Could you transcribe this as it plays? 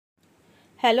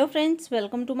Hello friends,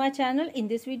 welcome to my channel. In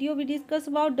this video we discuss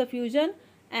about diffusion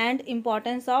and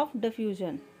importance of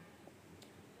diffusion.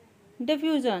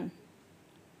 Diffusion: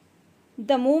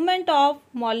 the movement of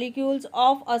molecules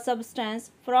of a substance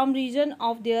from region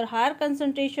of their higher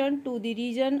concentration to the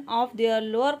region of their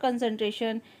lower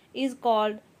concentration is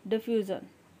called diffusion.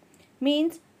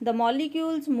 Means the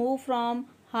molecules move from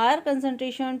higher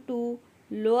concentration to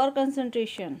lower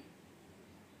concentration.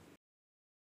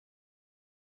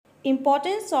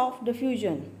 Importance of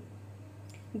diffusion: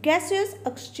 gaseous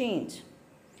exchange.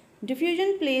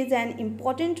 Diffusion plays an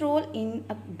important role in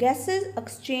a gases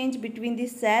exchange between the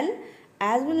cell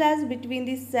as well as between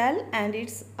the cell and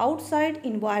its outside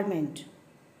environment.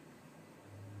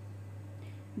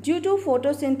 Due to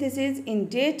photosynthesis in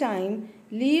daytime,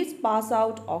 leaves pass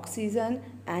out oxygen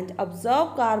and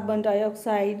absorb carbon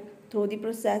dioxide through the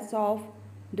process of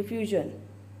diffusion.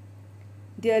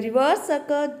 Their reverse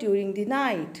occurs during the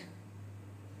night.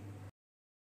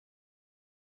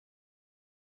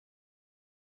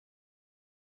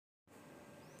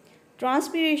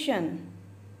 Transpiration.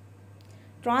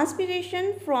 Transpiration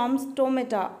from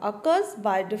stomata occurs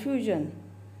by diffusion.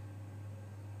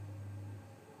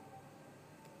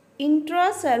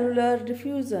 Intracellular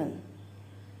diffusion.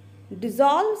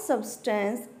 Dissolved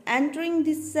substance entering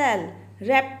the cell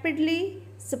rapidly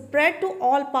spread to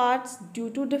all parts due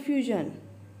to diffusion.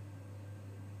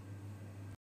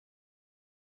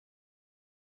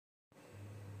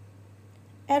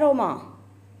 Aroma.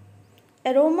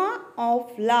 Aroma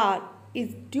of flower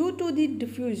is due to the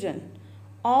diffusion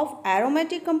of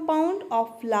aromatic compound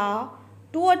of flower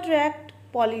to attract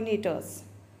pollinators.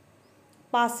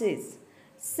 Passes.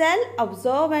 Cell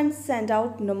absorb and send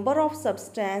out number of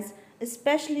substance,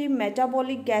 especially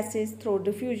metabolic gases, through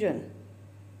diffusion.